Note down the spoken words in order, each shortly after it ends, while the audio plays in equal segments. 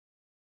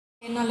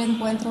No le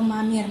encuentro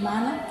más a mi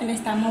hermano, que le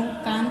estamos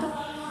buscando,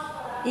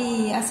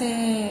 y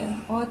hace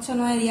 8 o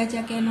 9 días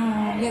ya que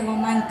no llegó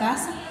más en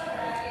casa,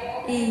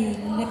 y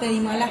le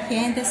pedimos a la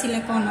gente si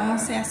le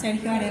conoce a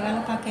Sergio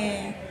Arévalos para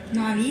que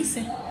nos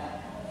avise,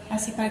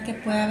 así para que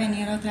pueda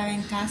venir otra vez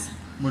en casa.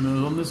 Bueno, ¿de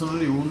dónde son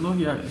oriundos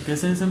y a qué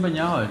se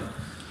desempeñaba él?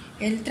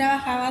 Él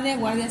trabajaba de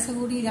guardia de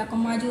seguridad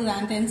como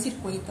ayudante en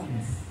circuito,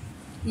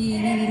 y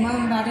vivimos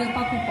en barrio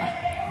Pacú Cuá.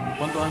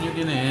 ¿Cuántos años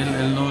tiene él?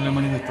 Él no le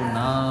manifestó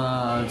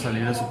nada al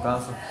salir de su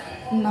casa.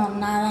 No,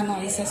 nada, no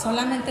dice,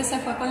 solamente se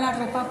fue con la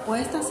ropa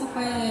puesta, se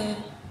fue,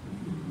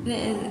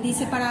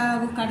 dice, para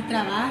buscar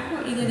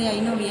trabajo, y desde ahí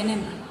no viene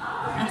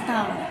más,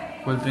 hasta ahora.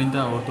 Fue el 30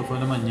 de agosto, fue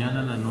la mañana,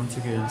 en la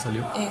noche que él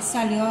salió.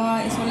 Salió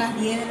a eso a las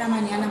 10 de la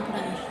mañana por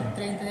ahí, el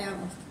 30 de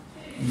agosto.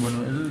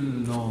 Bueno,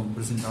 él no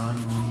presentaba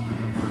ningún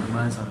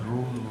problema de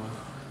salud.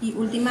 Y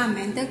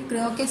últimamente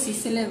creo que sí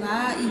se le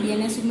va y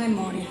viene su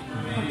memoria,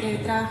 porque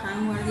él trabajaba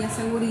en guardia de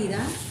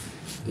seguridad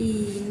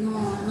y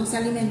no se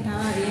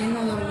alimentaba bien,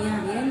 no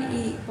dormía bien,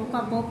 y poco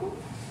a poco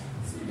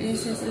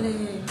se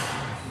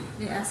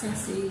le hace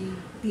así,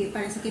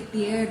 parece que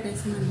pierde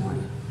su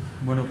memoria.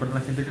 Bueno, para la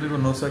gente que le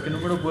conoce, ¿a qué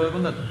número puede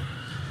contactar?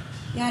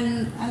 Y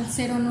al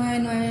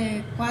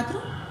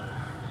 0994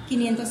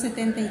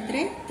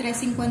 573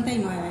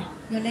 359.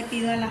 Yo le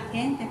pido a la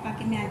gente para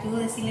que me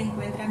ayude si le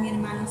encuentra a mi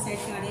hermano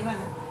Sergio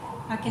Arévalos,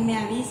 para que me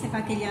avise,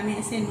 para que llame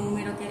ese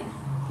número que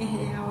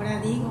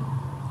ahora digo,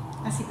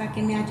 así para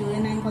que me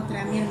ayuden a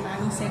encontrar a mi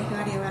hermano Sergio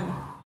Arévalos.